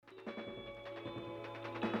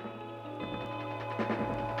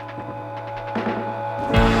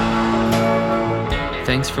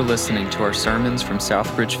Thanks for listening to our sermons from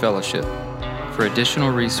Southbridge Fellowship. For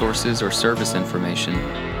additional resources or service information,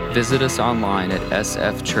 visit us online at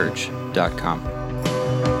sfchurch.com.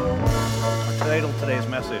 Title today's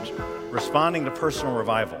message, Responding to Personal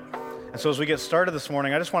Revival. And so as we get started this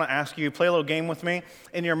morning, I just want to ask you, play a little game with me.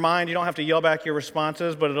 In your mind, you don't have to yell back your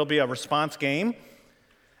responses, but it'll be a response game.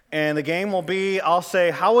 And the game will be, I'll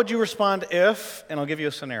say, how would you respond if, and I'll give you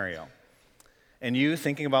a scenario. And you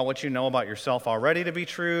thinking about what you know about yourself already to be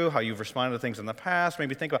true, how you've responded to things in the past,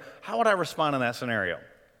 maybe think about, how would I respond in that scenario?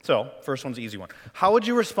 So, first one's an easy one. How would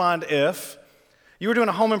you respond if you were doing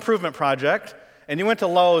a home improvement project, and you went to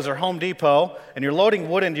Lowe's or Home Depot, and you're loading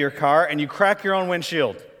wood into your car, and you crack your own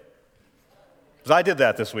windshield? Because I did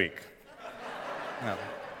that this week. No,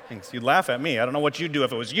 thanks. You'd laugh at me. I don't know what you'd do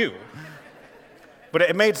if it was you. But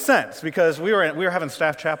it made sense because we were having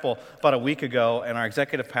staff chapel about a week ago, and our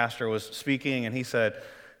executive pastor was speaking, and he said,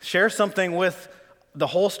 share something with the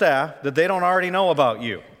whole staff that they don't already know about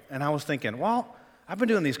you. And I was thinking, well, I've been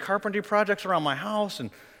doing these carpentry projects around my house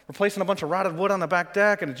and replacing a bunch of rotted wood on the back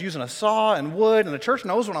deck, and it's using a saw and wood, and the church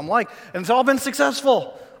knows what I'm like, and it's all been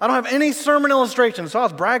successful. I don't have any sermon illustrations, so I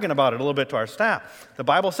was bragging about it a little bit to our staff. The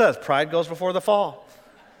Bible says pride goes before the fall.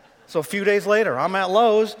 So a few days later, I'm at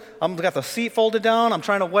Lowe's, I've got the seat folded down, I'm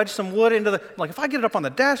trying to wedge some wood into I'm like, if I get it up on the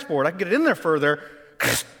dashboard, I can get it in there further.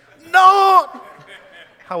 No!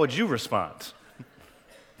 How would you respond?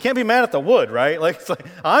 Can't be mad at the wood, right? It's like,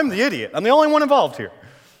 I'm the idiot. I'm the only one involved here.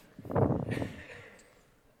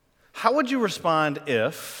 How would you respond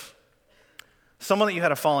if someone that you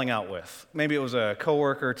had a falling out with, maybe it was a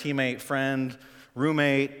coworker, teammate, friend,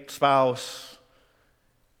 roommate, spouse,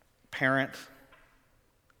 parent,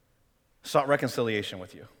 sought reconciliation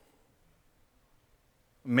with you?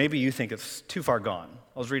 Maybe you think it's too far gone.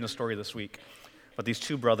 I was reading a story this week about these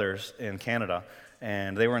two brothers in Canada,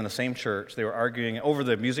 and they were in the same church. They were arguing over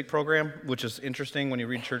the music program, which is interesting when you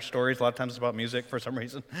read church stories. A lot of times it's about music for some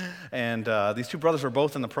reason. And these two brothers were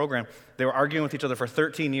both in the program. They were arguing with each other for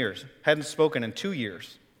 13 years, hadn't spoken in 2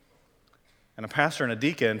 years. And a pastor and a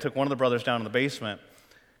deacon took one of the brothers down in the basement,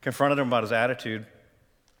 confronted him about his attitude,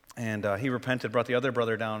 and he repented, brought the other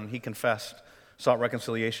brother down, and he confessed, sought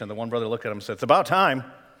reconciliation. The one brother looked at him and said, it's about time.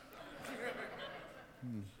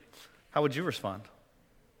 How would you respond?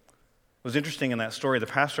 It was interesting in that story, the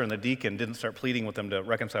pastor and the deacon didn't start pleading with them to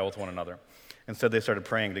reconcile with one another. Instead, they started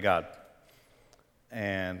praying to God.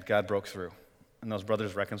 And God broke through, and those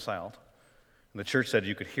brothers reconciled. And the church said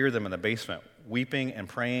you could hear them in the basement, weeping and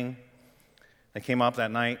praying. They came up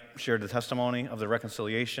that night, shared the testimony of the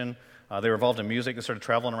reconciliation. They were involved in music. They started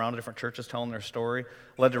traveling around to different churches telling their story.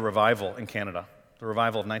 Led to revival in Canada, the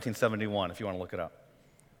revival of 1971, if you want to look it up.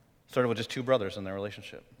 Started with just two brothers in their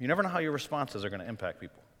relationship. You never know how your responses are going to impact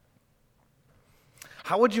people.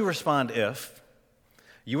 How would you respond if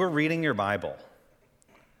you were reading your Bible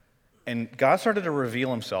and God started to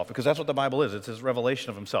reveal himself, because that's what the Bible is. It's his revelation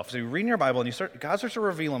of himself. So you're reading your Bible and God starts to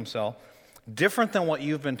reveal himself different than what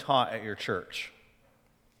you've been taught at your church.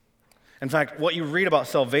 In fact, what you read about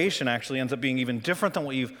salvation actually ends up being even different than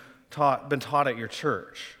what you've been taught at your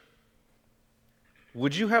church.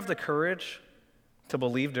 Would you have the courage to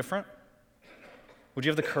believe different? Would you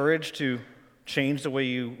have the courage to change the way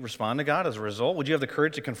you respond to God as a result? Would you have the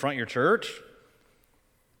courage to confront your church?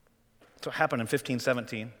 That's what happened in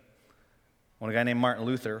 1517 when a guy named Martin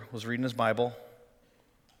Luther was reading his Bible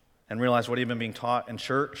and realized what he had been being taught in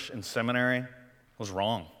church and seminary was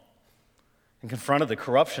wrong, and confronted the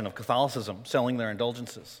corruption of Catholicism, selling their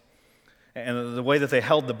indulgences, and the way that they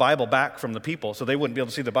held the Bible back from the people so they wouldn't be able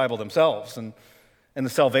to see the Bible themselves. And the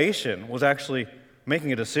salvation was actually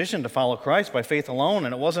making a decision to follow Christ by faith alone,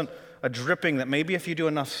 and it wasn't a dripping that maybe if you do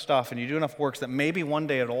enough stuff and you do enough works that maybe one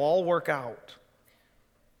day it'll all work out.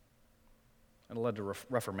 It led to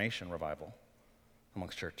Reformation revival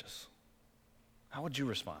amongst churches. How would you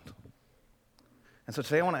respond? And so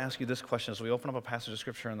today I want to ask you this question as we open up a passage of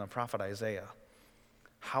Scripture in the prophet Isaiah.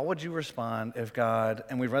 How would you respond if God,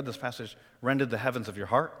 and we read this passage, rended the heavens of your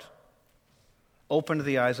heart, opened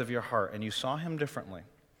the eyes of your heart, and you saw him differently,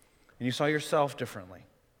 and you saw yourself differently,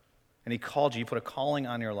 and he called you put a calling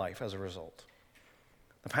on your life as a result?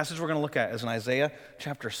 The passage we're going to look at is in Isaiah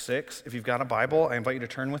chapter 6. If you've got a Bible, I invite you to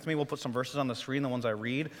turn with me. We'll put some verses on the screen, the ones I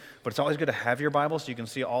read, but it's always good to have your Bible so you can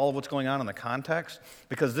see all of what's going on in the context,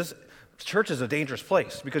 because this church is a dangerous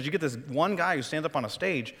place, because you get this one guy who stands up on a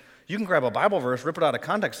stage, you can grab a Bible verse, rip it out of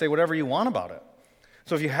context, say whatever you want about it.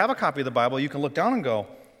 So if you have a copy of the Bible, you can look down and go,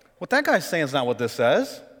 what that guy's saying is not what this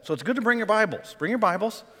says. So it's good to bring your Bibles. Bring your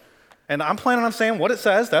Bibles. And I'm planning on saying what it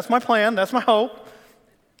says. That's my plan. That's my hope.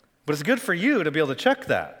 But it's good for you to be able to check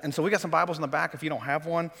that. And so we got some Bibles in the back. If you don't have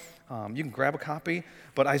one, you can grab a copy.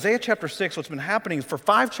 But Isaiah chapter 6, what's been happening is for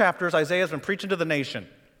 5 chapters, Isaiah has been preaching to the nation.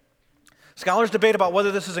 Scholars debate about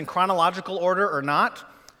whether this is in chronological order or not.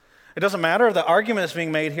 It doesn't matter. The argument that's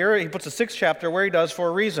being made here, he puts the 6th chapter where he does for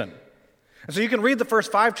a reason. And so you can read the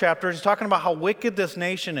first 5 chapters. He's talking about how wicked this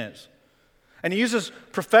nation is. And he uses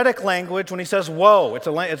prophetic language when he says woe. It's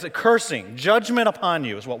a cursing. Judgment upon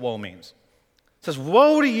you is what woe means. It says,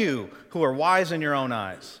 woe to you who are wise in your own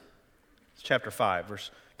eyes. It's chapter 5, verse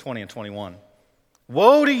 20 and 21.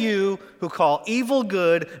 Woe to you who call evil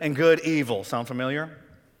good and good evil. Sound familiar?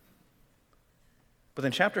 But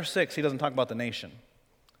in chapter 6, he doesn't talk about the nation.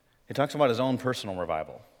 He talks about his own personal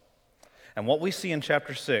revival. And what we see in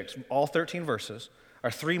chapter 6, all 13 verses, are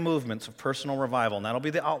 3 movements of personal revival. And that'll be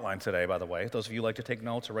the outline today, by the way. Those of you who like to take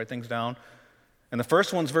notes or write things down. And the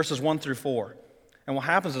first one's verses 1 through 4. And what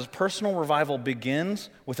happens is personal revival begins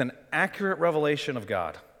with an accurate revelation of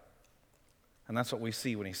God. And that's what we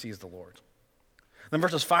see when he sees the Lord. Then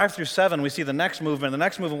verses 5 through 7, we see the next movement. The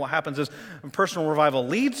next movement, what happens is personal revival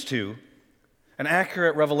leads to an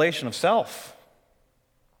accurate revelation of self.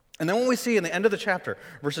 And then what we see in the end of the chapter,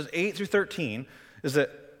 verses 8 through 13, is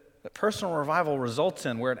that personal revival results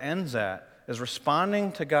in, where it ends at, is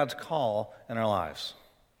responding to God's call in our lives.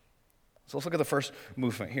 So let's look at the first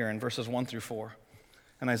movement here in verses 1 through 4.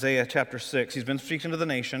 In Isaiah chapter 6, he's been speaking to the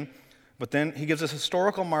nation, but then he gives us a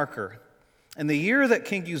historical marker. In the year that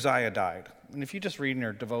King Uzziah died, and if you just read in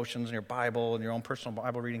your devotions, in your Bible, in your own personal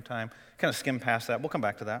Bible reading time, kind of skim past that. We'll come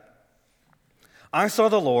back to that. I saw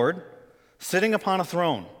the Lord sitting upon a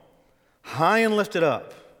throne, high and lifted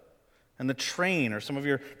up, and the train, or some of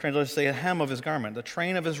your translators say a hem of his garment, the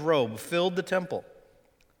train of his robe filled the temple.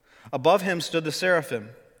 Above him stood the seraphim.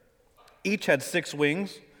 Each had 6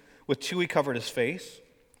 wings. With 2 he covered his face.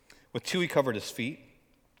 With 2 he covered his feet.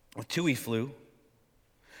 With 2 he flew.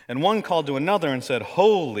 And one called to another and said,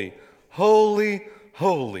 Holy, holy,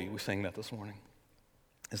 holy, we sang that this morning,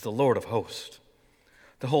 is the Lord of hosts.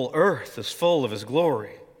 The whole earth is full of his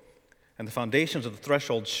glory. And the foundations of the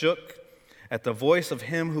threshold shook at the voice of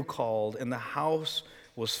him who called, and the house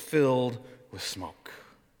was filled with smoke.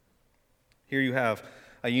 Here you have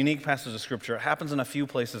a unique passage of Scripture. It happens in a few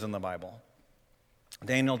places in the Bible.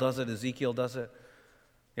 Daniel does it, Ezekiel does it,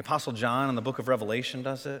 the Apostle John in the book of Revelation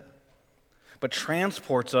does it. But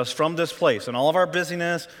transports us from this place and all of our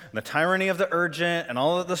busyness and the tyranny of the urgent and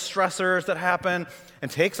all of the stressors that happen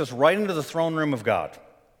and takes us right into the throne room of God.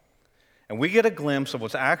 And we get a glimpse of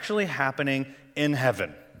what's actually happening in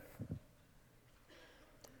heaven.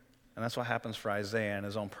 And that's what happens for Isaiah in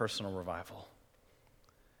his own personal revival.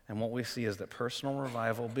 And what we see is that personal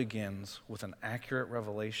revival begins with an accurate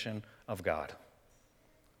revelation of God.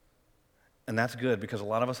 And that's good because a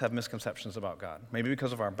lot of us have misconceptions about God. Maybe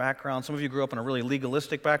because of our background. Some of you grew up in a really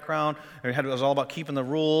legalistic background. It was all about keeping the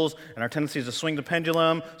rules, and our tendency is to swing the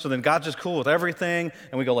pendulum. So then God's just cool with everything,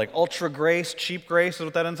 and we go like ultra grace, cheap grace is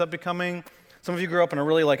what that ends up becoming. Some of you grew up in a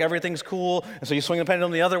really like everything's cool, and so you swing the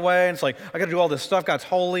pendulum the other way, and it's like, I got to do all this stuff. God's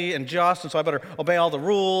holy and just, and so I better obey all the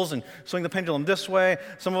rules and swing the pendulum this way.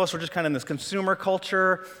 Some of us were just kind of in this consumer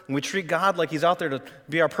culture, and we treat God like he's out there to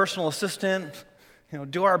be our personal assistant,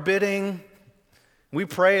 do our bidding. We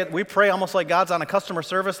pray almost like God's on a customer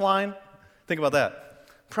service line. Think about that.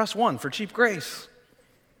 Press 1 for cheap grace.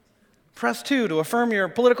 Press 2 to affirm your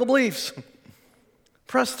political beliefs.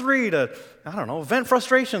 Press 3 to, vent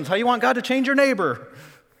frustrations, how you want God to change your neighbor.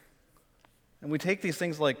 And we take these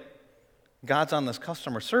things like God's on this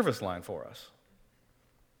customer service line for us.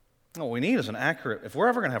 No, what we need is if we're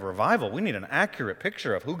ever going to have a revival, we need an accurate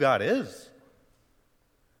picture of who God is.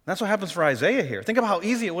 That's what happens for Isaiah here. Think about how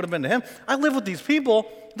easy it would have been to him. I live with these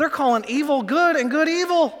people. They're calling evil good and good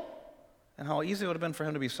evil. And how easy it would have been for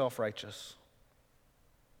him to be self-righteous.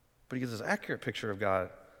 But he gives this accurate picture of God.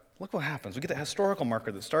 Look what happens. We get that historical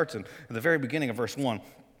marker that starts in the very beginning of verse 1.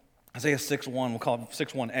 Isaiah 6:1, we'll call it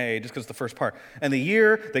 6:1a, just because it's the first part. And the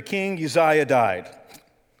year that King Uzziah died.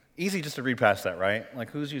 Easy just to read past that, right? Like,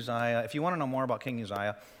 who's Uzziah? If you want to know more about King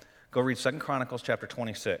Uzziah, go read 2 Chronicles chapter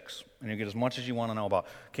 26, and you'll get as much as you want to know about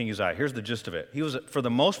King Uzziah. Here's the gist of it. For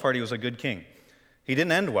the most part, he was a good king. He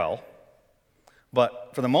didn't end well,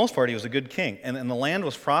 but for the most part, he was a good king. And the land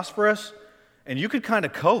was prosperous, and you could kind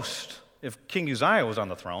of coast if King Uzziah was on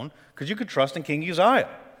the throne, because you could trust in King Uzziah.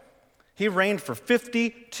 He reigned for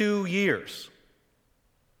 52 years.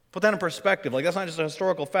 Put that in perspective. Like, that's not just a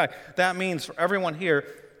historical fact. That means for everyone here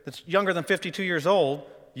that's younger than 52 years old,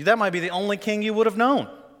 that might be the only king you would have known.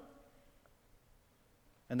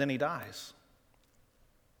 And then he dies.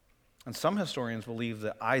 And some historians believe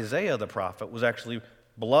that Isaiah the prophet was actually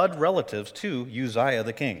blood relatives to Uzziah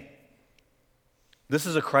the king. This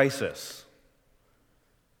is a crisis.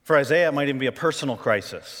 For Isaiah, it might even be a personal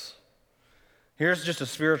crisis. Here's just a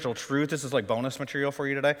spiritual truth. This is like bonus material for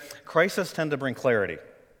you today. Crises tend to bring clarity.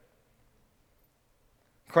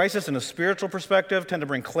 Crisis in a spiritual perspective tend to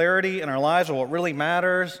bring clarity in our lives of what really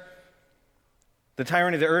matters. The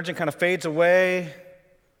tyranny of the urgent kind of fades away.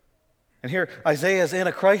 And here, Isaiah is in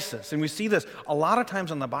a crisis. And we see this a lot of times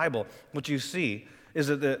in the Bible. What you see is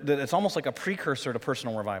that it's almost like a precursor to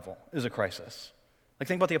personal revival, is a crisis. Like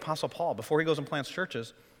think about the Apostle Paul. Before he goes and plants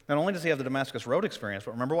churches, not only does he have the Damascus Road experience,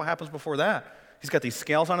 but remember what happens before that. He's got these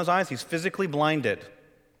scales on his eyes. He's physically blinded.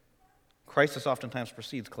 Crisis oftentimes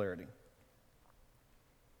precedes clarity.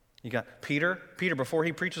 You got Peter. Peter, before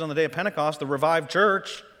he preaches on the day of Pentecost, the revived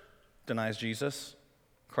church denies Jesus.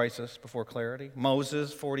 Crisis before clarity.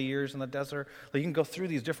 Moses, 40 years in the desert. Like you can go through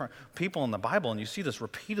these different people in the Bible, and you see this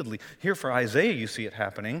repeatedly. Here for Isaiah, you see it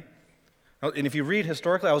happening. And if you read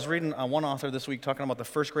historically, I was reading one author this week talking about the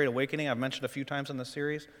First Great Awakening. I've mentioned a few times in this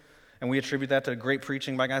series. And we attribute that to great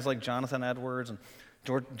preaching by guys like Jonathan Edwards and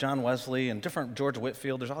John Wesley and different George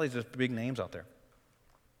Whitefield. There's all these big names out there.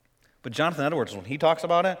 But Jonathan Edwards, when he talks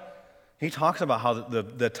about it, he talks about how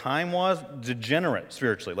the time was degenerate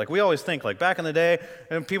spiritually. Like we always think, like back in the day,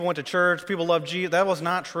 and people went to church, people loved Jesus. That was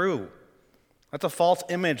not true. That's a false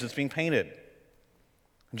image that's being painted.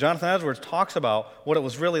 Jonathan Edwards talks about what it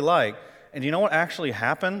was really like. And you know what actually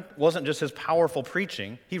happened? It wasn't just his powerful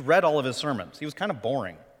preaching. He read all of his sermons. He was kind of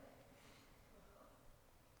boring.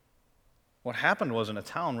 What happened was in a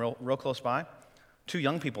town real close by, 2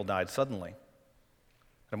 young people died suddenly. And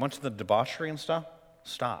a bunch of the debauchery and stuff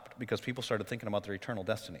stopped because people started thinking about their eternal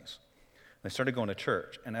destinies. They started going to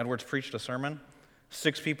church, and Edwards preached a sermon.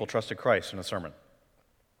 6 people trusted Christ in a sermon.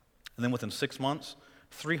 And then within 6 months,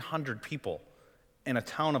 300 people in a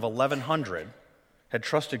town of 1,100 had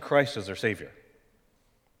trusted Christ as their Savior.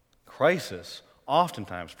 Crisis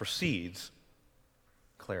oftentimes precedes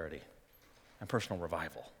clarity and personal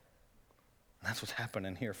revival. And that's what's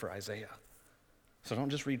happening here for Isaiah. So don't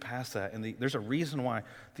just read past that. And there's a reason why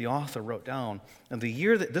the author wrote down, and the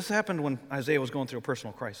year that this happened when Isaiah was going through a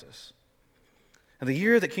personal crisis. And the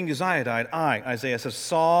year that King Uzziah died, Isaiah says,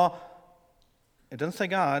 saw, it doesn't say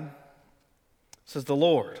God, it says the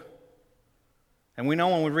Lord. And we know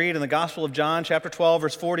when we read in the Gospel of John, chapter 12,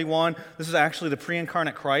 verse 41, this is actually the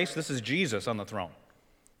pre-incarnate Christ. This is Jesus on the throne.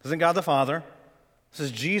 This isn't God the Father. This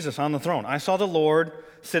is Jesus on the throne. I saw the Lord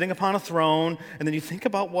sitting upon a throne, and then you think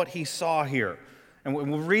about what he saw here. And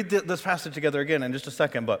we'll read this passage together again in just a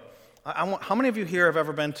second, but how many of you here have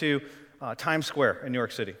ever been to Times Square in New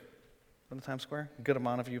York City? Been to Times Square? A good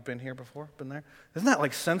amount of you have been here before, been there? Isn't that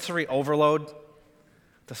like sensory overload?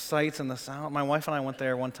 The sights and the sound. My wife and I went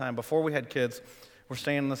there one time before we had kids. We're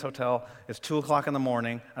staying in this hotel. It's 2 o'clock in the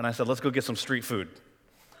morning, and I said, let's go get some street food.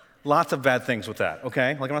 Lots of bad things with that,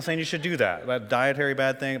 okay? Like I'm not saying you should do that. That dietary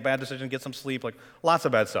bad thing, bad decision, get some sleep, like lots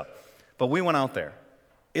of bad stuff. But we went out there.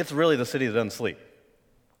 It's really the city that doesn't sleep.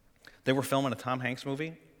 They were filming a Tom Hanks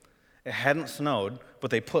movie. It hadn't snowed, but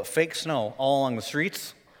they put fake snow all along the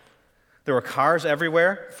streets. There were cars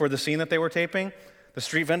everywhere for the scene that they were taping. The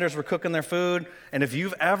street vendors were cooking their food. And if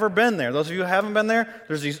you've ever been there, those of you who haven't been there,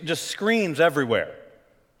 there's these just screens everywhere.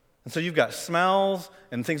 And so you've got smells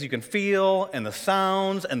and things you can feel and the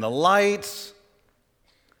sounds and the lights.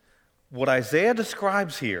 What Isaiah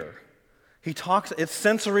describes here, it's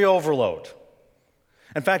sensory overload.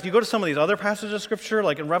 In fact, you go to some of these other passages of Scripture,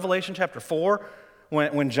 like in Revelation chapter 4,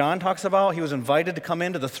 when John talks about he was invited to come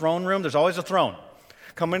into the throne room. There's always a throne.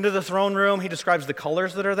 Come into the throne room. He describes the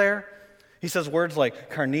colors that are there. He says words like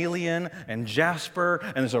carnelian and jasper,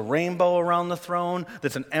 and there's a rainbow around the throne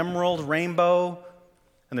that's an emerald rainbow.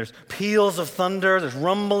 And there's peals of thunder, there's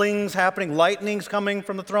rumblings happening, lightnings coming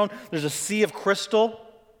from the throne. There's a sea of crystal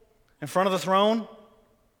in front of the throne.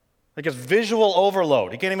 Like it's visual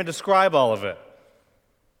overload. You can't even describe all of it.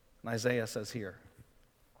 And Isaiah says here,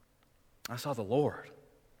 I saw the Lord.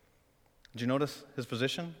 Did you notice his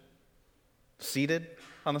position? Seated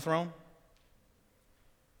on the throne?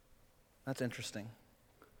 That's interesting.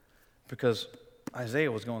 Because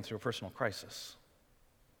Isaiah was going through a personal crisis.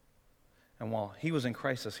 And while he was in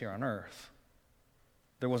crisis here on earth,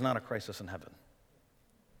 there was not a crisis in heaven.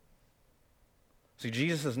 See,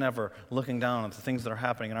 Jesus is never looking down at the things that are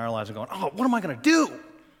happening in our lives and going, oh, what am I going to do?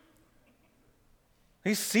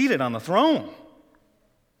 He's seated on the throne.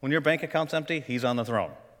 When your bank account's empty, he's on the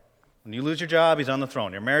throne. When you lose your job, he's on the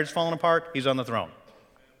throne. Your marriage is falling apart, he's on the throne.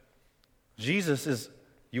 Jesus is,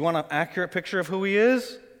 you want an accurate picture of who he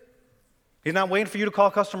is? He's not waiting for you to call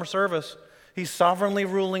customer service. He's sovereignly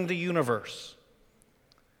ruling the universe.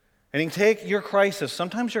 And he can take your crisis.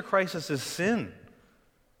 Sometimes your crisis is sin.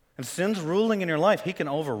 and sin's ruling in your life, he can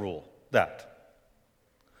overrule that.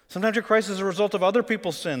 Sometimes your crisis is a result of other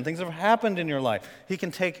people's sin. Things have happened in your life. He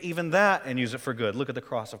can take even that and use it for good. Look at the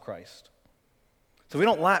cross of Christ. So we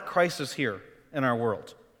don't lack crisis here in our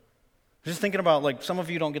world. Just thinking about, like, some of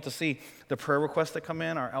you don't get to see the prayer requests that come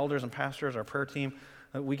in, our elders and pastors, our prayer team.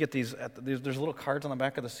 We get these, there's little cards on the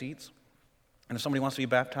back of the seats. And if somebody wants to be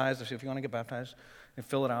baptized, if you want to get baptized, they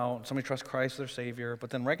fill it out. Somebody trusts Christ as their Savior. But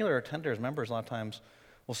then regular attenders, members, a lot of times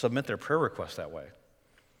will submit their prayer requests that way.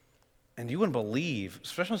 And you wouldn't believe,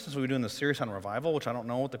 especially since we're doing this series on revival, which I don't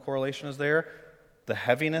know what the correlation is there, the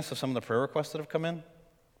heaviness of some of the prayer requests that have come in.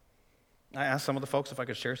 I asked some of the folks if I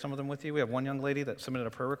could share some of them with you. We have one young lady that submitted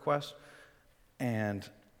a prayer request, and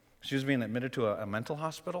she was being admitted to a mental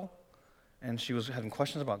hospital, and she was having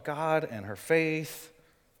questions about God and her faith,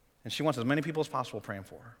 and she wants as many people as possible praying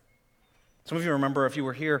for her. Some of you remember, if you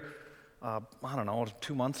were here,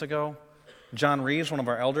 2 months ago, John Reeves, one of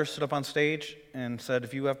our elders, stood up on stage and said,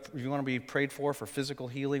 if you want to be prayed for physical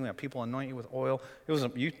healing, we have people anoint you with oil.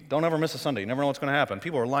 You don't ever miss a Sunday. You never know what's going to happen.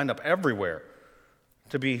 People are lined up everywhere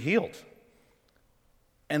to be healed.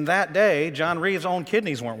 And that day, John Reeves' own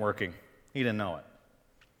kidneys weren't working. He didn't know it.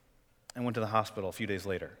 And went to the hospital a few days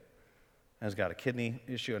later. And has got a kidney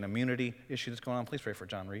issue, an immunity issue that's going on. Please pray for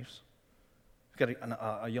John Reeves. He's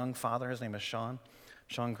got a young father. His name is Sean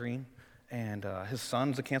Green. And his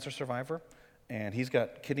son's a cancer survivor. And he's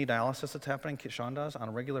got kidney dialysis that's happening, Sean does, on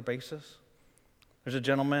a regular basis. There's a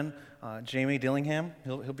gentleman, Jamie Dillingham.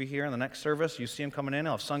 He'll be here in the next service. You see him coming in.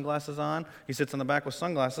 He'll have sunglasses on. He sits in the back with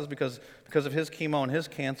sunglasses because of his chemo and his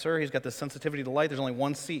cancer. He's got this sensitivity to light. There's only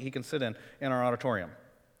one seat he can sit in our auditorium.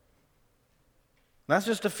 That's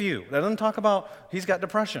just a few. That doesn't talk about he's got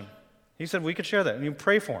depression. He said we could share that, and you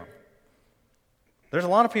pray for him. There's a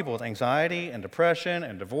lot of people with anxiety and depression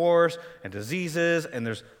and divorce and diseases, and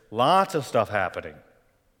there's lots of stuff happening.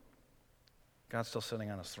 God's still sitting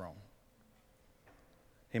on his throne.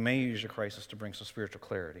 He may use your crisis to bring some spiritual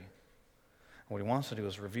clarity. And what he wants to do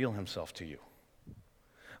is reveal himself to you.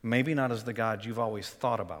 Maybe not as the God you've always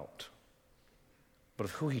thought about, but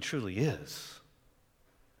of who he truly is.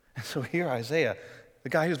 And so here Isaiah, the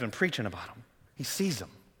guy who's been preaching about him, he sees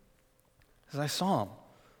him. He says, I saw him.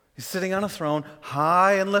 He's sitting on a throne,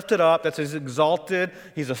 high and lifted up. That's he's exalted.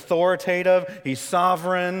 He's authoritative. He's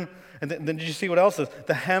sovereign. And then did you see what else is?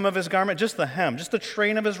 The hem of his garment, just the hem, just the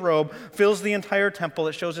train of his robe fills the entire temple.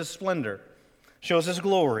 It shows his splendor, shows his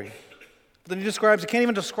glory. But then he can't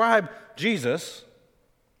even describe Jesus.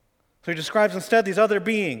 So he describes instead these other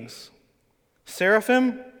beings.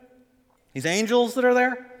 Seraphim, these angels that are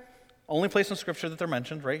there. Only place in Scripture that they're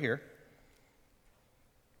mentioned, right here.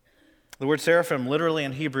 The word seraphim literally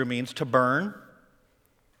in Hebrew means to burn.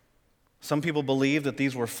 Some people believe that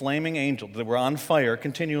these were flaming angels, that were on fire,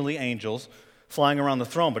 continually angels, flying around the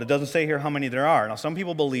throne, but it doesn't say here how many there are. Now, some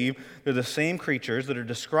people believe they're the same creatures that are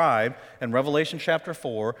described in Revelation chapter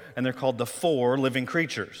 4, and they're called the 4 living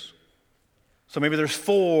creatures. So maybe there's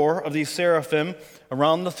 4 of these seraphim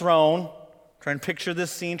around the throne, trying to picture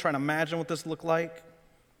this scene, trying to imagine what this looked like.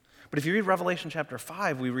 But if you read Revelation chapter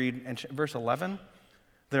 5, we read in verse 11,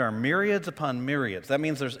 there are myriads upon myriads. That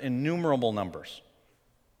means there's innumerable numbers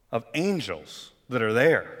of angels that are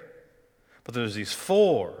there. But there's these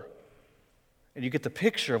 4. And you get the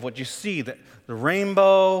picture of what you see, the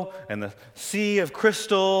rainbow and the sea of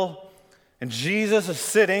crystal. And Jesus is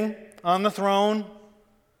sitting on the throne.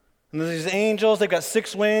 And there's these angels. They've got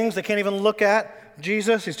 6 wings. They can't even look at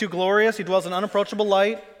Jesus. He's too glorious. He dwells in unapproachable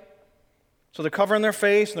light. So they're covering their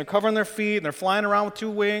face, and they're covering their feet, and they're flying around with 2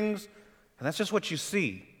 wings. And that's just what you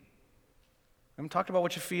see. I haven't talked about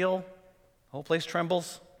what you feel. The whole place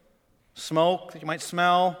trembles. Smoke that you might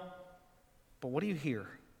smell. But what do you hear?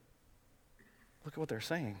 Look at what they're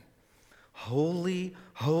saying. Holy,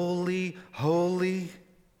 holy, holy.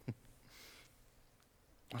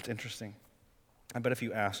 That's interesting. I bet if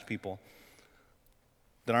you asked people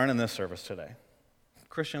that aren't in this service today,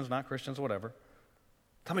 Christians, not Christians, whatever,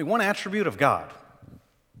 tell me one attribute of God.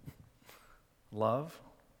 Love,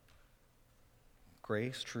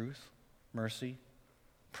 grace, truth, mercy.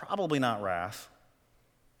 Probably not wrath.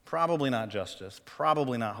 Probably not justice.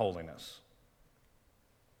 Probably not holiness.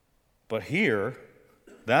 But here,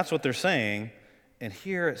 that's what they're saying, and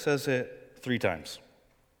here it says it 3 times.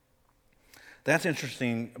 That's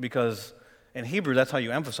interesting because in Hebrew, that's how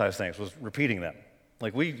you emphasize things, was repeating them.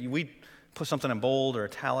 Like we put something in bold or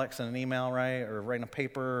italics in an email, right? Or write in a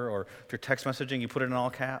paper, or if you're text messaging, you put it in all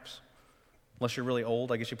caps. Unless you're really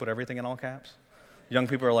old, I guess you put everything in all caps. Young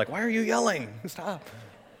people are like, why are you yelling? Stop.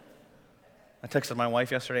 I texted my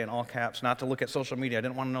wife yesterday in all caps not to look at social media. I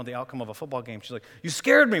didn't want to know the outcome of a football game. She's like, you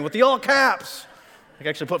scared me with the all caps. Like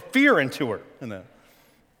actually put fear into her.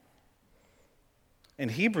 In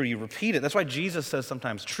Hebrew, you repeat it. That's why Jesus says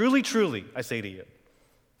sometimes, truly, truly, I say to you.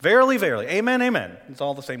 Verily, verily. Amen, amen. It's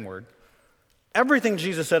all the same word. Everything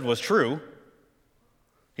Jesus said was true.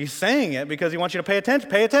 He's saying it because he wants you to pay attention.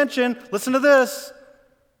 Pay attention. Listen to this.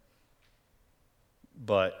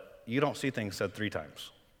 But you don't see things said 3 times.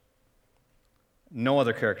 No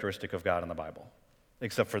other characteristic of God in the Bible,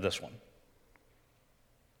 except for this one.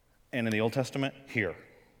 And in the Old Testament, here.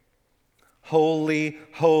 Holy,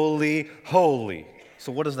 holy, holy.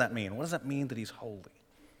 So what does that mean? What does that mean that he's holy?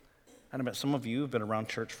 I bet some of you have been around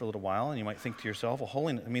church for a little while, and you might think to yourself, well,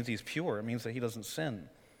 holiness means he's pure. It means that he doesn't sin.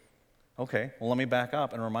 Okay, well, let me back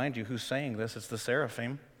up and remind you who's saying this. It's the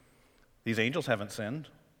seraphim. These angels haven't sinned.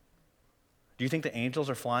 Do you think the angels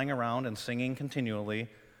are flying around and singing continually,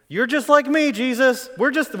 you're just like me, Jesus.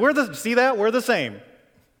 See that? We're the same.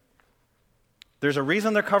 There's a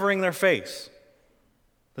reason they're covering their face.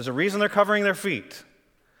 There's a reason they're covering their feet.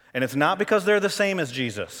 And it's not because they're the same as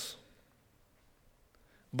Jesus.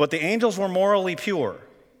 But the angels were morally pure.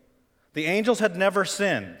 The angels had never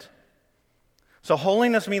sinned. So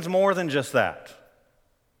holiness means more than just that.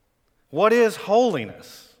 What is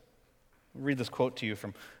holiness? I'll read this quote to you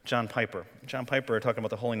from John Piper. John Piper, talking about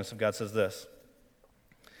the holiness of God, says this.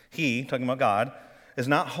 He, talking about God, is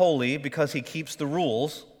not holy because he keeps the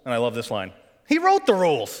rules. And I love this line. He wrote the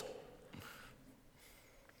rules.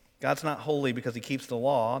 God's not holy because he keeps the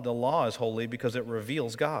law. The law is holy because it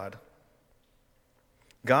reveals God.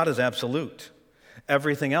 God is absolute.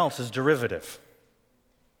 Everything else is derivative.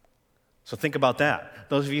 So think about that.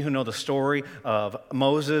 Those of you who know the story of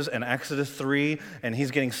Moses in Exodus 3, and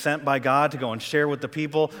he's getting sent by God to go and share with the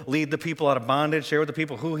people, lead the people out of bondage, share with the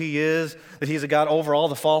people who he is, that he's a God over all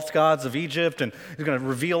the false gods of Egypt, and he's going to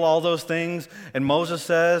reveal all those things. And Moses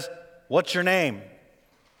says, what's your name?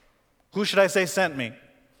 Who should I say sent me?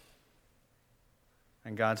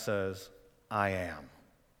 And God says, I am.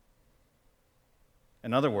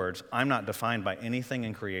 In other words, I'm not defined by anything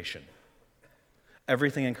in creation.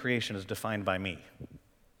 Everything in creation is defined by me.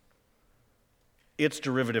 It's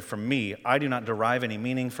derivative from me. I do not derive any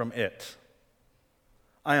meaning from it.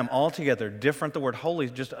 I am altogether different. The word holy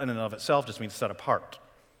just in and of itself just means set apart.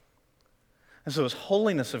 And so his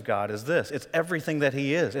holiness of God is this. It's everything that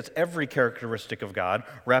he is. It's every characteristic of God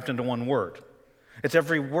wrapped into one word. It's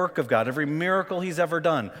every work of God, every miracle he's ever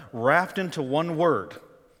done, wrapped into one word.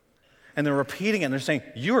 And they're repeating it, and they're saying,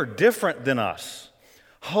 you are different than us.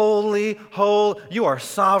 Holy, holy, you are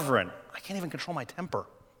sovereign. I can't even control my temper.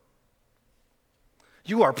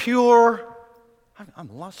 You are pure.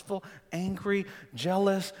 I'm lustful, angry,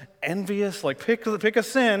 jealous, envious. Like, pick a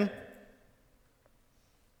sin.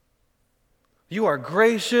 You are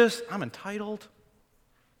gracious. I'm entitled.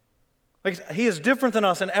 Like, he is different than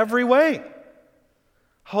us in every way.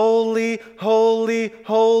 Holy, holy,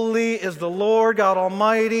 holy is the Lord God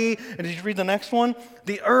Almighty. And did you read the next one?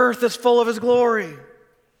 The earth is full of his glory.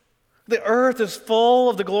 The earth is full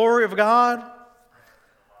of the glory of God.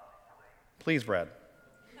 Please, Brad.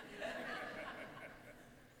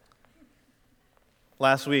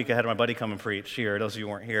 Last week, I had my buddy come and preach here. Those of you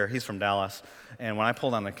who weren't here, he's from Dallas. And when I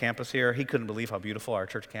pulled on the campus here, he couldn't believe how beautiful our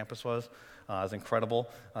church campus was. It was incredible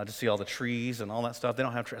to see all the trees and all that stuff. They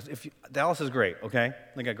don't have trees. Dallas is great, okay?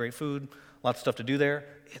 They got great food, lots of stuff to do there.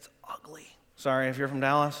 It's ugly. Sorry if you're from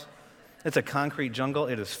Dallas. It's a concrete jungle.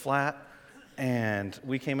 It is flat. And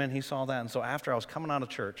we came in, he saw that. And so after I was coming out of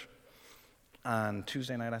church on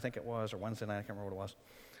Tuesday night, I think it was, or Wednesday night, I can't remember what it was.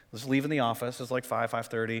 I was leaving the office. It was like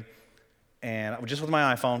 5:30. And I was just with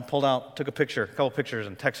my iPhone, pulled out, took a couple pictures,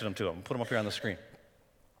 and texted them to him, put them up here on the screen.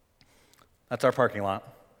 That's our parking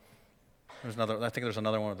lot. I think there's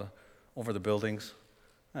another one over the buildings.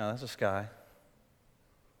 Yeah, that's the sky.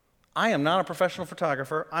 I am not a professional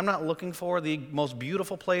photographer. I'm not looking for the most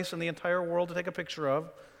beautiful place in the entire world to take a picture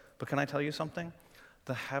of. But can I tell you something?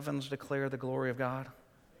 The heavens declare the glory of God.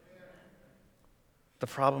 The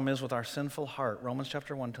problem is with our sinful heart. Romans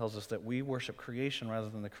chapter 1 tells us that we worship creation rather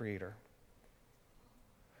than the Creator.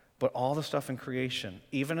 But all the stuff in creation,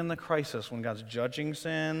 even in the crisis when God's judging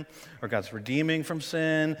sin or God's redeeming from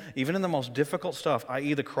sin, even in the most difficult stuff,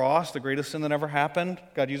 i.e. the cross, the greatest sin that ever happened,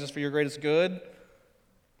 God uses for your greatest good,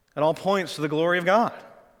 it all points to the glory of God.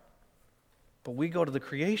 But we go to the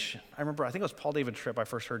creation. I think it was Paul David Tripp I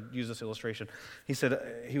first heard use this illustration. He said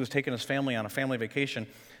he was taking his family on a family vacation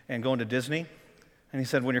and going to Disney. And he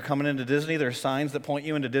said, when you're coming into Disney, there are signs that point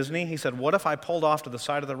you into Disney. He said, what if I pulled off to the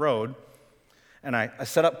side of the road and I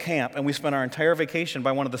set up camp, and we spent our entire vacation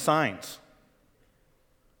by one of the signs?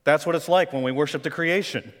 That's what it's like when we worship the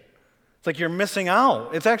creation. It's like you're missing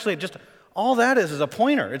out. It's actually just, all that is a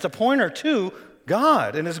pointer. It's a pointer to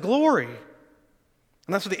God and his glory.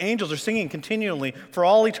 And that's what the angels are singing continually for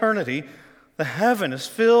all eternity. The heaven is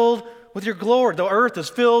filled with your glory. The earth is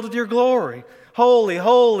filled with your glory. Holy,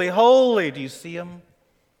 holy, holy. Do you see him?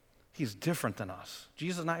 He's different than us.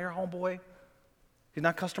 Jesus is not your homeboy. He's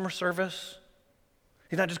not customer service.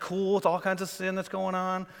 He's not just cool with all kinds of sin that's going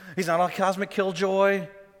on. He's not all cosmic killjoy.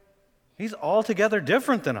 He's altogether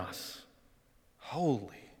different than us. Holy.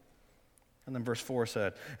 And then verse 4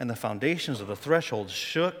 said, and the foundations of the threshold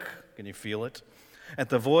shook. Can you feel it? At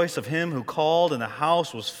the voice of him who called, and the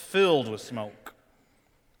house was filled with smoke.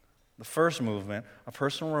 The first movement, a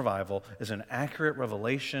personal revival, is an accurate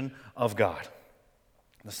revelation of God.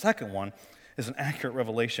 The second one is an accurate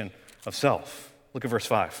revelation of self. Look at verse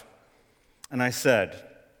 5. And I said,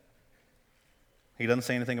 he doesn't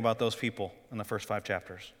say anything about those people in the first 5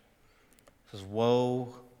 chapters. He says,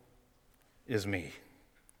 woe is me,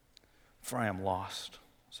 for I am lost.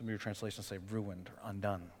 Some of your translations say ruined or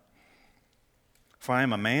undone. For I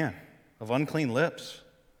am a man of unclean lips.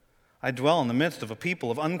 I dwell in the midst of a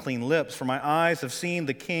people of unclean lips, for my eyes have seen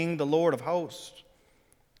the King, the Lord of hosts.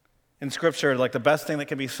 In Scripture, like the best thing that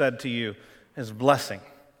can be said to you is blessing.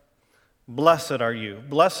 Blessed are you.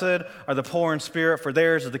 Blessed are the poor in spirit, for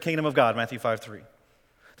theirs is the kingdom of God, Matthew 5:3.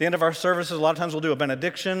 At the end of our services, a lot of times we'll do a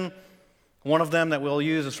benediction. One of them that we'll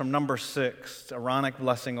use is from Numbers 6, the Aaronic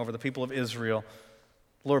blessing over the people of Israel.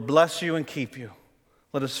 Lord, bless you and keep you.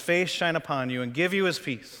 Let his face shine upon you and give you his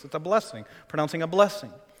peace. It's a blessing, pronouncing a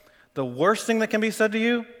blessing. The worst thing that can be said to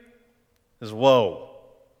you is woe.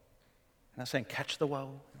 I'm not saying catch the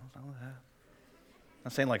woe. It's not that. I'm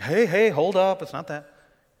not saying like, hey, hold up. It's not that.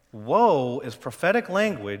 Woe is prophetic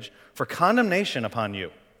language for condemnation upon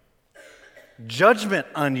you, judgment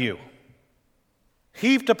on you,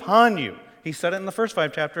 heaped upon you. He said it in the first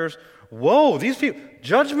 5 chapters. Woe, these people,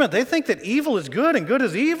 judgment. They think that evil is good and good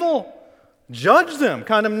is evil. Judge them,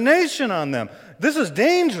 condemnation on them. This is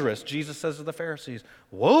dangerous, Jesus says to the Pharisees.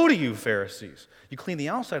 Woe to you, Pharisees. You clean the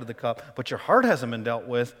outside of the cup, but your heart hasn't been dealt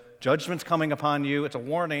with. Judgment's coming upon you. It's a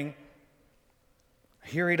warning.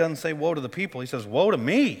 Here he doesn't say woe to the people. He says woe to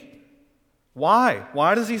me. Why?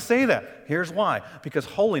 Why does he say that? Here's why. Because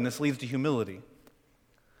holiness leads to humility.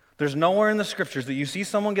 There's nowhere in the Scriptures that you see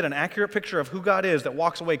someone get an accurate picture of who God is that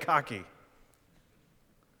walks away cocky.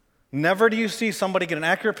 Never do you see somebody get an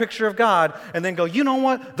accurate picture of God and then go, you know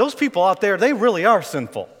what? Those people out there, they really are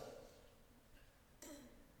sinful.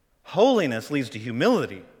 Holiness leads to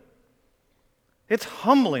humility. It's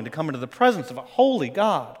humbling to come into the presence of a holy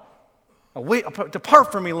God.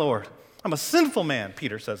 Depart from me, Lord. I'm a sinful man,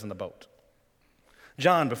 Peter says in the boat.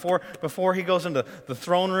 John, before he goes into the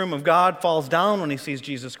throne room of God, falls down when he sees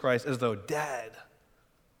Jesus Christ as though dead.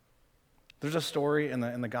 There's a story in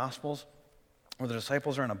the Gospels where the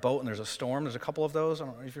disciples are in a boat and there's a storm. There's a couple of those. I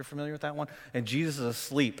don't know if you're familiar with that one. And Jesus is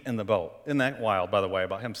asleep in the boat. Isn't that wild, by the way,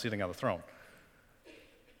 about him sitting on the throne?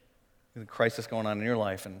 The crisis going on in your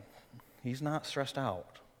life, and he's not stressed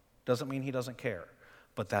out. Doesn't mean he doesn't care,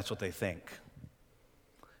 but that's what they think.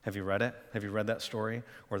 Have you read it? Have you read that story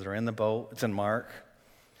where they're in the boat? It's in Mark.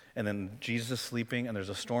 And then Jesus is sleeping, and there's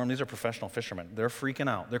a storm. These are professional fishermen. They're freaking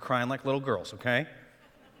out. They're crying like little girls, okay?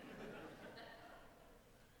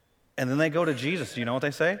 And then they go to Jesus. Do you know what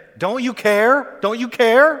they say? Don't you care? Don't you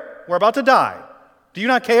care? We're about to die. Do you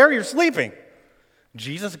not care? You're sleeping.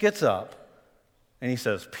 Jesus gets up, and he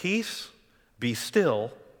says, peace, be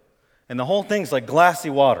still. And the whole thing's like glassy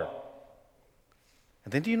water.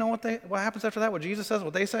 And then do you know what happens after that? What Jesus says,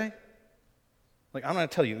 what they say? Like, I'm going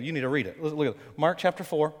to tell you. You need to read it. Look at it. Mark chapter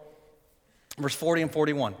 4, verse 40 and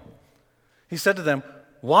 41. He said to them,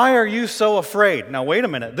 why are you so afraid? Now, wait a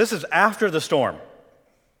minute. This is after the storm.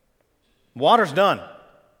 Water's done.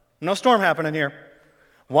 No storm happening here.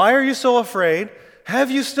 Why are you so afraid?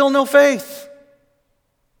 Have you still no faith?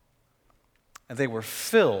 And they were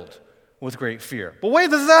filled with great fear. But wait,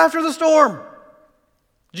 this is after the storm.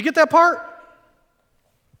 Did you get that part?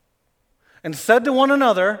 And said to one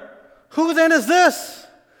another, who then is this,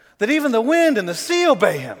 that even the wind and the sea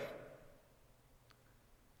obey him?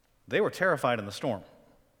 They were terrified in the storm.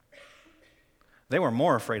 They were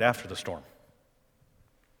more afraid after the storm.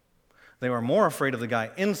 They were more afraid of the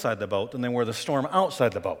guy inside the boat than they were the storm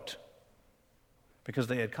outside the boat, because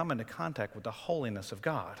they had come into contact with the holiness of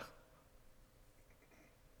God.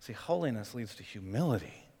 See, holiness leads to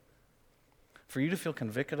humility. For you to feel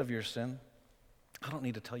convicted of your sin, I don't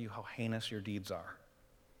need to tell you how heinous your deeds are.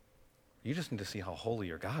 You just need to see how holy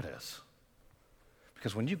your God is.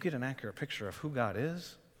 Because when you get an accurate picture of who God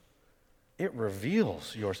is, it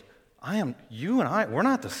reveals yours. You and I, we're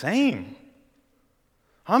not the same.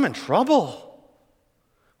 I'm in trouble.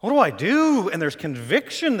 What do I do? And there's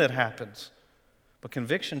conviction that happens. But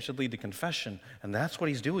conviction should lead to confession, and that's what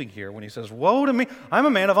he's doing here when he says, woe to me, I'm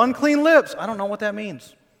a man of unclean lips. I don't know what that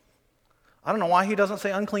means. I don't know why he doesn't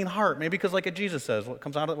say unclean heart. Maybe because like Jesus says,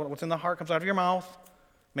 what's in the heart comes out of your mouth.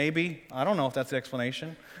 Maybe. I don't know if that's the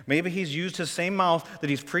explanation. Maybe he's used his same mouth that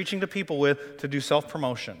he's preaching to people with to do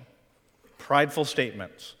self-promotion. Prideful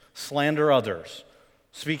statements, slander others,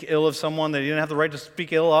 speak ill of someone that he didn't have the right to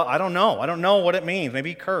speak ill of. I don't know. I don't know what it means. Maybe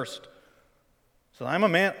he cursed. So I'm a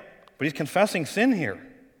man, but he's confessing sin here.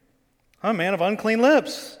 I'm a man of unclean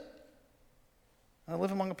lips. I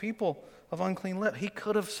live among a people of unclean lips. He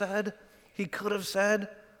could have said,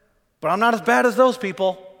 but I'm not as bad as those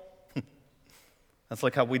people. That's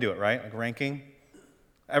like how we do it, right? Like ranking.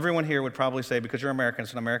 Everyone here would probably say, because you're American,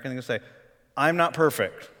 it's an American thing to say, I'm not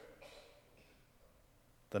perfect.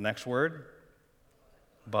 The next word,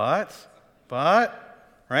 but,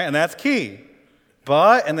 right? And that's key.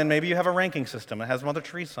 But, and then maybe you have a ranking system. It has Mother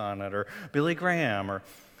Teresa on it, or Billy Graham, or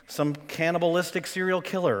some cannibalistic serial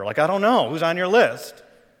killer. Like, I don't know who's on your list.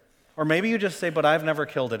 Or maybe you just say, but I've never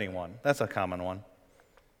killed anyone. That's a common one.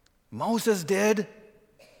 Moses did.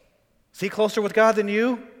 Is he closer with God than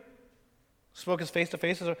you? Spoke his face to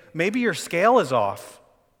face. Maybe your scale is off.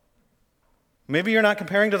 Maybe you're not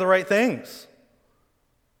comparing to the right things.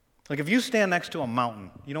 Like if you stand next to a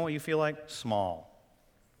mountain, you know what you feel like? Small.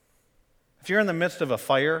 If you're in the midst of a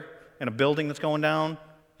fire in a building that's going down,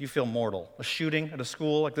 you feel mortal. A shooting at a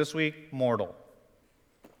school like this week, mortal.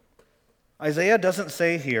 Isaiah doesn't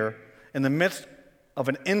say here, in the midst of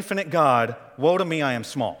an infinite God, woe to me, I am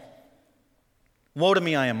small. Woe to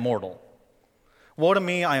me, I am mortal. Woe to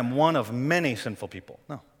me, I am one of many sinful people.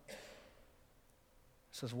 No. It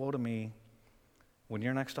says, woe to me, when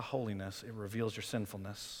you're next to holiness, it reveals your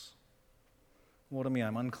sinfulness. Woe to me,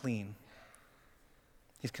 I'm unclean.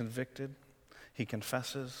 He's convicted. He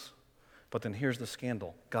confesses. But then here's the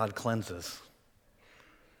scandal. God cleanses.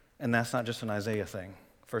 And that's not just an Isaiah thing.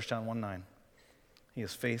 1 John 1:9. He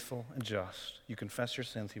is faithful and just. You confess your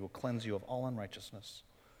sins, he will cleanse you of all unrighteousness.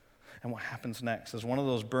 And what happens next is one of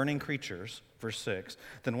those burning creatures, verse 6,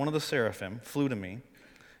 then one of the seraphim flew to me,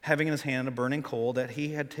 having in his hand a burning coal that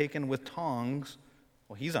he had taken with tongs.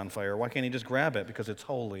 Well, he's on fire. Why can't he just grab it? Because it's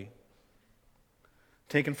holy.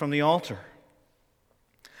 Taken from the altar.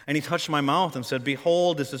 And he touched my mouth and said,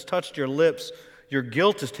 behold, this has touched your lips. Your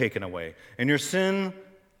guilt is taken away, and your sin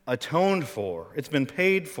atoned for. It's been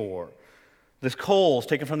paid for. This coal is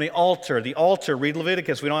taken from the altar. The altar, read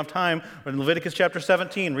Leviticus. We don't have time, but in Leviticus chapter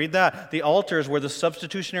 17, read that. The altar is where the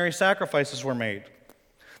substitutionary sacrifices were made.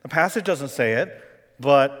 The passage doesn't say it,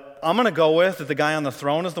 but I'm going to go with that the guy on the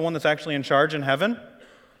throne is the one that's actually in charge in heaven.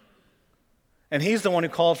 And he's the one who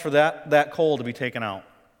called for that coal to be taken out.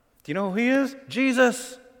 Do you know who he is?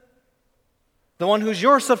 Jesus. The one who's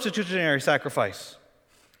your substitutionary sacrifice.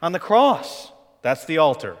 On the cross, that's the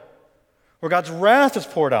altar. Where God's wrath is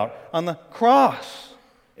poured out on the cross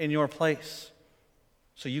in your place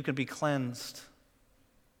so you can be cleansed.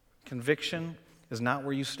 Conviction is not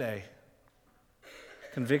where you stay.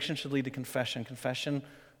 Conviction should lead to confession. Confession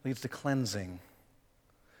leads to cleansing.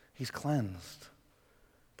 He's cleansed.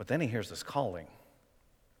 But then he hears this calling.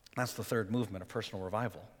 That's the third movement of personal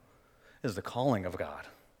revival, is the calling of God.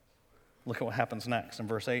 Look at what happens next in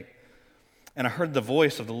verse 8. And I heard the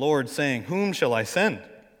voice of the Lord saying, whom shall I send?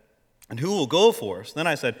 And who will go for us? Then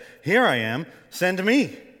I said, here I am, send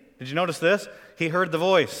me. Did you notice this? He heard the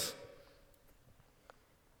voice.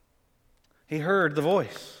 He heard the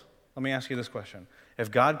voice. Let me ask you this question.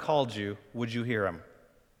 If God called you, would you hear him?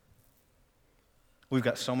 We've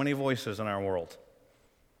got so many voices in our world.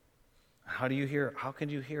 How can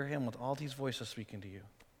you hear him with all these voices speaking to you?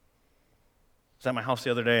 I was at my house the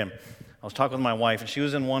other day, and I was talking with my wife, and she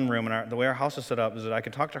was in one room, and the way our house is set up is that I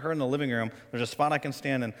could talk to her in the living room. There's a spot I can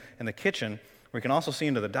stand in the kitchen where we can also see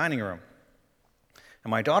into the dining room. And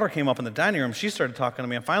my daughter came up in the dining room. She started talking to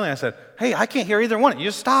me, and finally I said, hey, I can't hear either one. You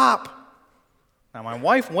just stop. Now, my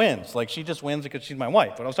wife wins. Like, she just wins because she's my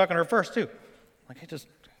wife. But I was talking to her first, too. Like, hey, just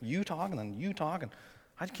you talk, and then you talk, and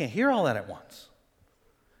I can't hear all that at once.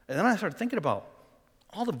 And then I started thinking about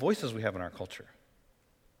all the voices we have in our culture.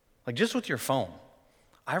 Like just with your phone.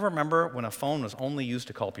 I remember when a phone was only used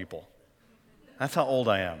to call people. That's how old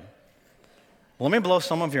I am. Well, let me blow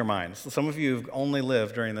some of your minds. Some of you have only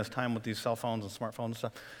lived during this time with these cell phones and smartphones and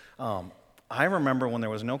stuff. I remember when there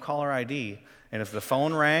was no caller ID, and if the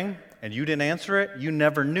phone rang and you didn't answer it, you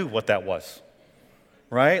never knew what that was.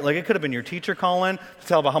 Right? Like it could have been your teacher calling to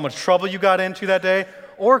tell about how much trouble you got into that day,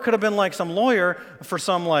 or it could have been like some lawyer for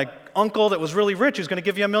some like uncle that was really rich who's going to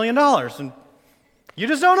give you $1 million. And you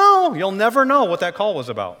just don't know. You'll never know what that call was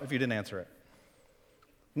about if you didn't answer it.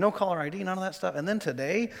 No caller ID, none of that stuff. And then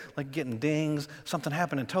today, like getting dings, something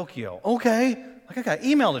happened in Tokyo. Okay, like I got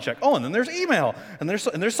email to check. Oh, and then there's email. And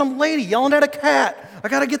there's some lady yelling at a cat. I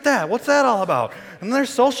got to get that. What's that all about? And there's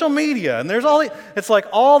social media. And there's it's like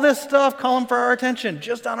all this stuff calling for our attention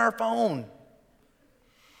just on our phone.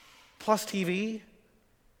 Plus TV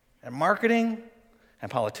and marketing and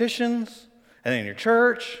politicians and in your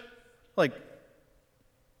church. Like,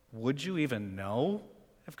 would you even know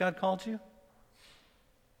if God called you?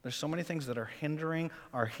 There's so many things that are hindering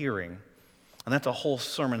our hearing, and that's a whole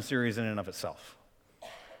sermon series in and of itself.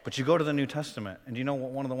 But you go to the New Testament, and do you know what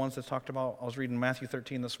one of the ones that's talked about? I was reading Matthew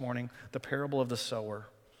 13 this morning, the parable of the sower.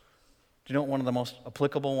 Do you know what one of the most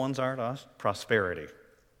applicable ones are to us? Prosperity.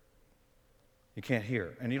 You can't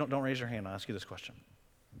hear. And you don't raise your hand. I'll ask you this question.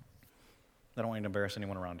 I don't want you to embarrass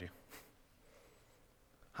anyone around you.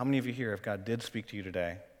 How many of you here, if God did speak to you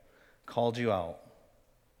today, called you out,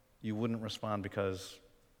 you wouldn't respond because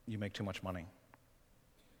you make too much money?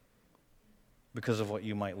 Because of what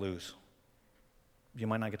you might lose. You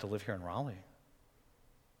might not get to live here in Raleigh.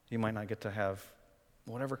 You might not get to have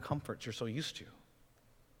whatever comforts you're so used to.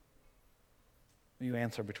 You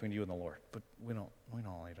answer between you and the Lord, but we don't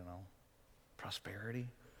need to know. Prosperity,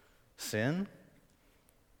 sin.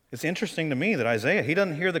 It's interesting to me that Isaiah, he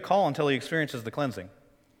doesn't hear the call until he experiences the cleansing.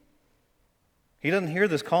 He doesn't hear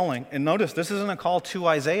this calling. And notice, this isn't a call to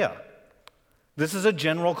Isaiah. This is a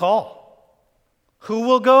general call. Who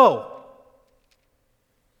will go?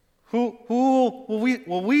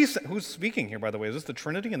 Who's speaking here, by the way? Is this the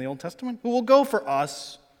Trinity in the Old Testament? Who will go for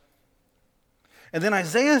us? And then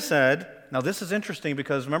Isaiah said, now this is interesting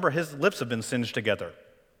because remember, his lips have been singed together.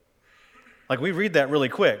 Like we read that really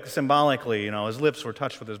quick, symbolically, his lips were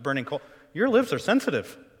touched with his burning coal. Your lips are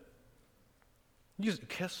sensitive. You just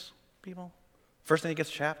kiss people. First thing he gets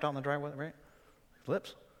chapped out in the driveway, right?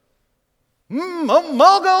 Lips.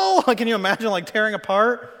 Mogo! Can you imagine tearing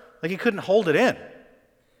apart? He couldn't hold it in.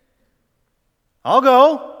 I'll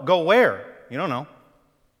go. Go where? You don't know.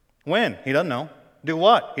 When? He doesn't know. Do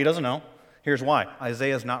what? He doesn't know. Here's why.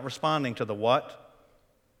 Isaiah's not responding to the what.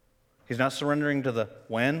 He's not surrendering to the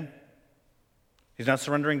when. He's not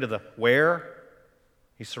surrendering to the where.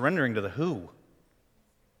 He's surrendering to the who.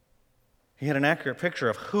 He had an accurate picture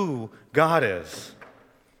of who God is.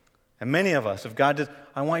 And many of us, if God did,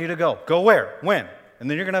 I want you to go. Go where? When? And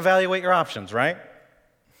then you're going to evaluate your options, right?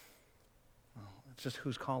 It's just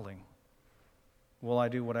who's calling. Will I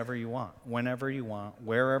do whatever you want, whenever you want,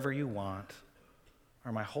 wherever you want? Or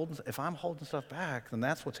am I holding? If I'm holding stuff back, then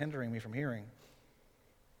that's what's hindering me from hearing.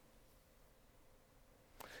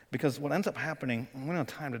 Because what ends up happening, we don't have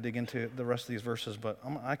time to dig into the rest of these verses, but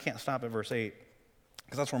I can't stop at verse 8,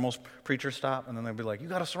 because that's where most preachers stop, and then they'll be like, you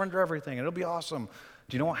got to surrender everything, and it'll be awesome.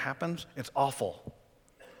 Do you know what happens? It's awful.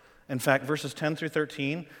 In fact, verses 10 through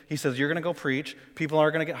 13, he says, you're going to go preach. People are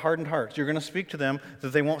going to get hardened hearts. You're going to speak to them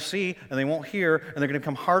that they won't see and they won't hear, and they're going to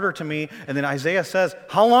become harder to me. And then Isaiah says,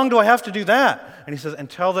 how long do I have to do that? And he says,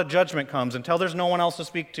 until the judgment comes, until there's no one else to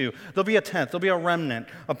speak to. There'll be a tenth. There'll be a remnant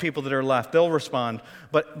of people that are left. They'll respond.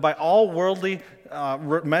 But by all worldly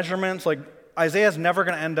measurements, Isaiah's never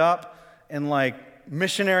going to end up in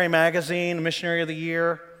Missionary Magazine, Missionary of the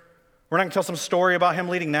Year. We're not going to tell some story about him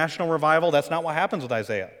leading national revival. That's not what happens with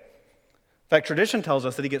Isaiah. In fact, tradition tells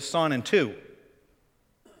us that he gets sawn in two.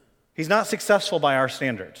 He's not successful by our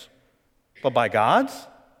standards, but by God's.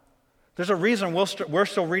 There's a reason we're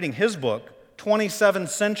still reading his book 27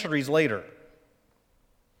 centuries later.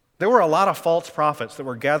 There were a lot of false prophets that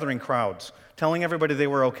were gathering crowds, telling everybody they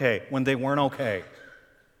were okay when they weren't okay.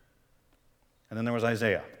 And then there was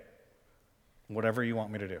Isaiah. Whatever you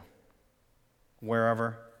want me to do.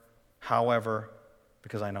 Wherever, however,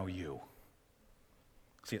 because I know you.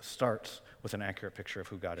 See, it starts with an accurate picture of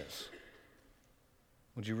who God is.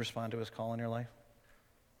 Would you respond to his call in your life?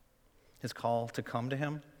 His call to come to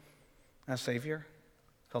him as Savior?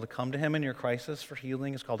 His call to come to him in your crisis for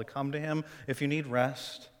healing. His call to come to him if you need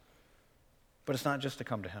rest. But it's not just to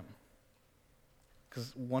come to him.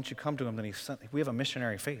 Because once you come to him, then we have a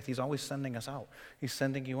missionary faith. He's always sending us out. He's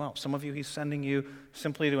sending you out. Some of you, he's sending you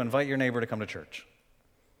simply to invite your neighbor to come to church.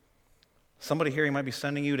 Somebody here, he might be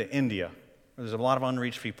sending you to India, where there's a lot of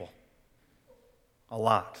unreached people. A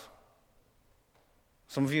lot.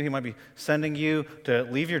 Some of you, he might be sending you to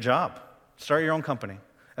leave your job, start your own company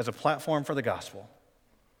as a platform for the gospel.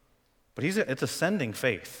 But it's a sending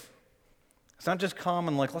faith. It's not just come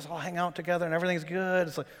and let's all hang out together and everything's good.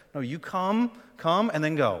 It's no, you come, and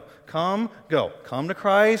then go. Come, go. Come to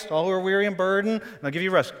Christ, all who are weary and burdened, and I'll give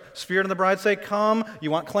you rest. Spirit and the bride say, come.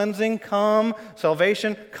 You want cleansing? Come.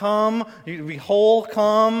 Salvation? Come. You be whole?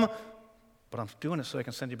 Come. But I'm doing it so I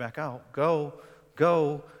can send you back out. Go.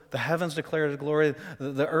 Go. The heavens declare His glory.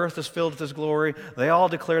 The earth is filled with His glory. They all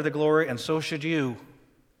declare the glory, and so should you.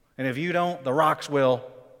 And if you don't, the rocks will.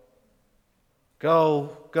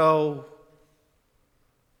 Go, go.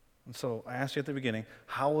 And so I asked you at the beginning,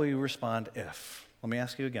 how will you respond if? Let me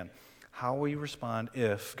ask you again. How will you respond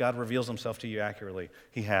if God reveals Himself to you accurately?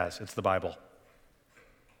 He has. It's the Bible.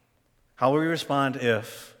 How will you respond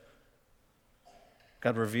if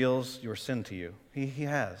God reveals your sin to you? He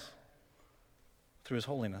has. Through His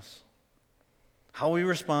holiness. How will you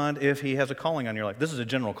respond if He has a calling on your life? This is a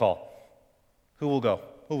general call. Who will go?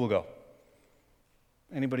 Who will go?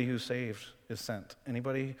 Anybody who's saved is sent.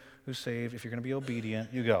 Anybody who's saved, if you're going to be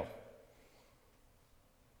obedient, you go.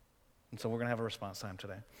 And so we're going to have a response time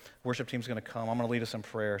today. Worship team's going to come. I'm going to lead us in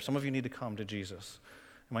prayer. Some of you need to come to Jesus.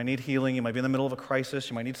 You might need healing. You might be in the middle of a crisis.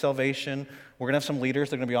 You might need salvation. We're going to have some leaders.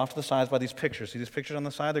 They're going to be off to the sides by these pictures. See these pictures on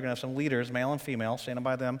the side? They're going to have some leaders, male and female, standing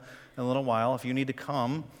by them in a little while. If you need to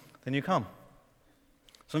come, then you come.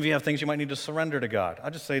 Some of you have things you might need to surrender to God. I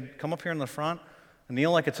just say, come up here in the front and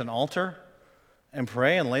kneel like it's an altar and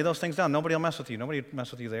pray and lay those things down. Nobody will mess with you. Nobody will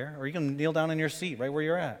mess with you there. Or you can kneel down in your seat right where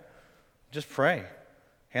you're at. Just pray.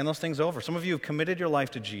 Hand those things over. Some of you have committed your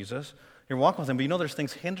life to Jesus. You're walking with Him, but you know there's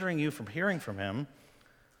things hindering you from hearing from Him.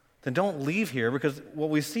 Then don't leave here, because what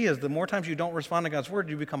we see is the more times you don't respond to God's word,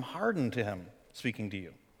 you become hardened to Him speaking to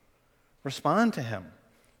you. Respond to Him.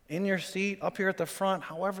 In your seat, up here at the front,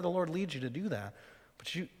 however the Lord leads you to do that.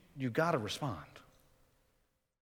 But you got to respond.